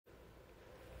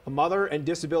A mother and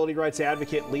disability rights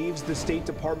advocate leaves the State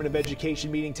Department of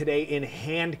Education meeting today in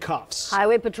handcuffs.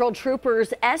 Highway Patrol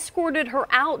troopers escorted her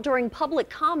out during public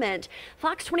comment.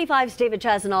 Fox 25's David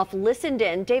Chazanoff listened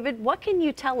in. David, what can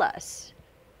you tell us?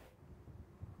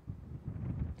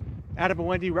 Adam and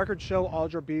Wendy, records show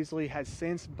Audra Beasley has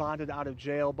since bonded out of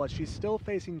jail, but she's still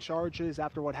facing charges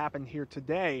after what happened here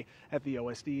today at the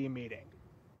OSDE meeting.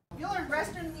 You're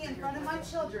arresting me in front of my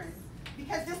children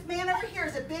because this man over here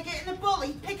is a bigot and a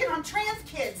bully, picking on trans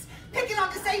kids, picking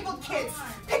on disabled kids,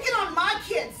 picking on my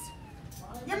kids.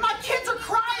 My kids are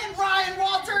crying, Ryan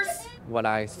Walters. What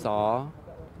I saw,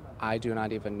 I do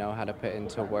not even know how to put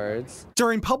into words.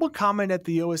 During public comment at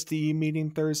the OSDE meeting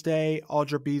Thursday,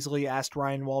 Audra Beasley asked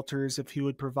Ryan Walters if he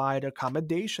would provide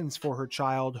accommodations for her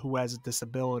child who has a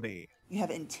disability. You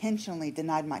have intentionally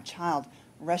denied my child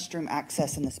restroom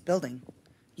access in this building.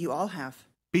 You all have.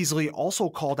 Beasley also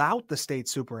called out the state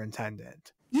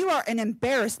superintendent. You are an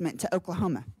embarrassment to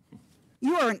Oklahoma.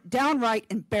 You are a downright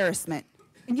embarrassment.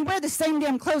 And you wear the same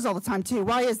damn clothes all the time, too.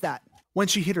 Why is that? When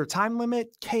she hit her time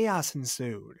limit, chaos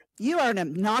ensued. You are an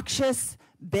obnoxious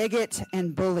bigot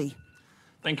and bully.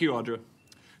 Thank you, Audra.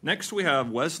 Next, we have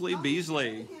Wesley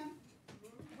Beasley.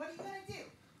 What are you going to do?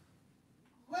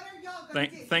 What are y'all going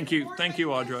to do? Thank you,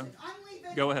 Audra.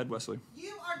 Go ahead, Wesley.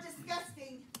 You are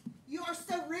disgusting. You are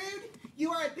so rude.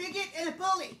 You are a bigot and a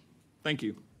bully. Thank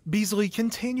you. Beasley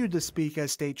continued to speak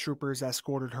as state troopers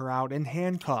escorted her out in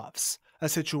handcuffs, a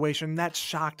situation that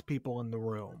shocked people in the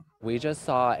room. We just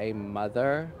saw a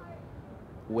mother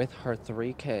with her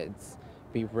 3 kids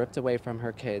be ripped away from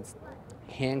her kids,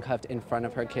 handcuffed in front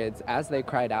of her kids as they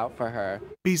cried out for her.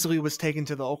 Beasley was taken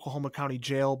to the Oklahoma County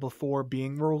Jail before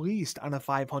being released on a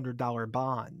 $500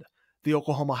 bond. The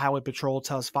Oklahoma Highway Patrol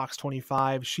tells Fox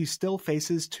 25 she still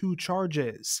faces 2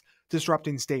 charges: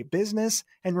 disrupting state business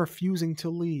and refusing to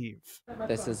leave.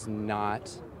 This is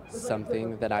not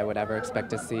something that I would ever expect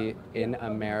to see in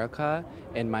America,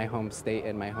 in my home state,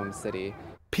 in my home city.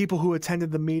 People who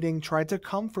attended the meeting tried to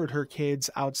comfort her kids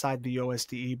outside the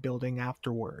OSDE building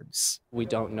afterwards. We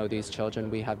don't know these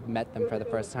children. We have met them for the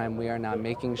first time. We are now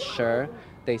making sure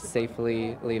they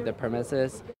safely leave the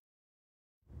premises.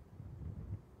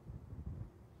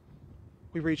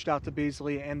 We reached out to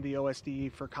Beasley and the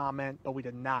OSDE for comment, but we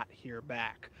did not hear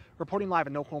back. Reporting live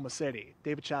in Oklahoma City,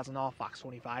 David Chazanoff, Fox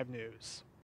 25 News.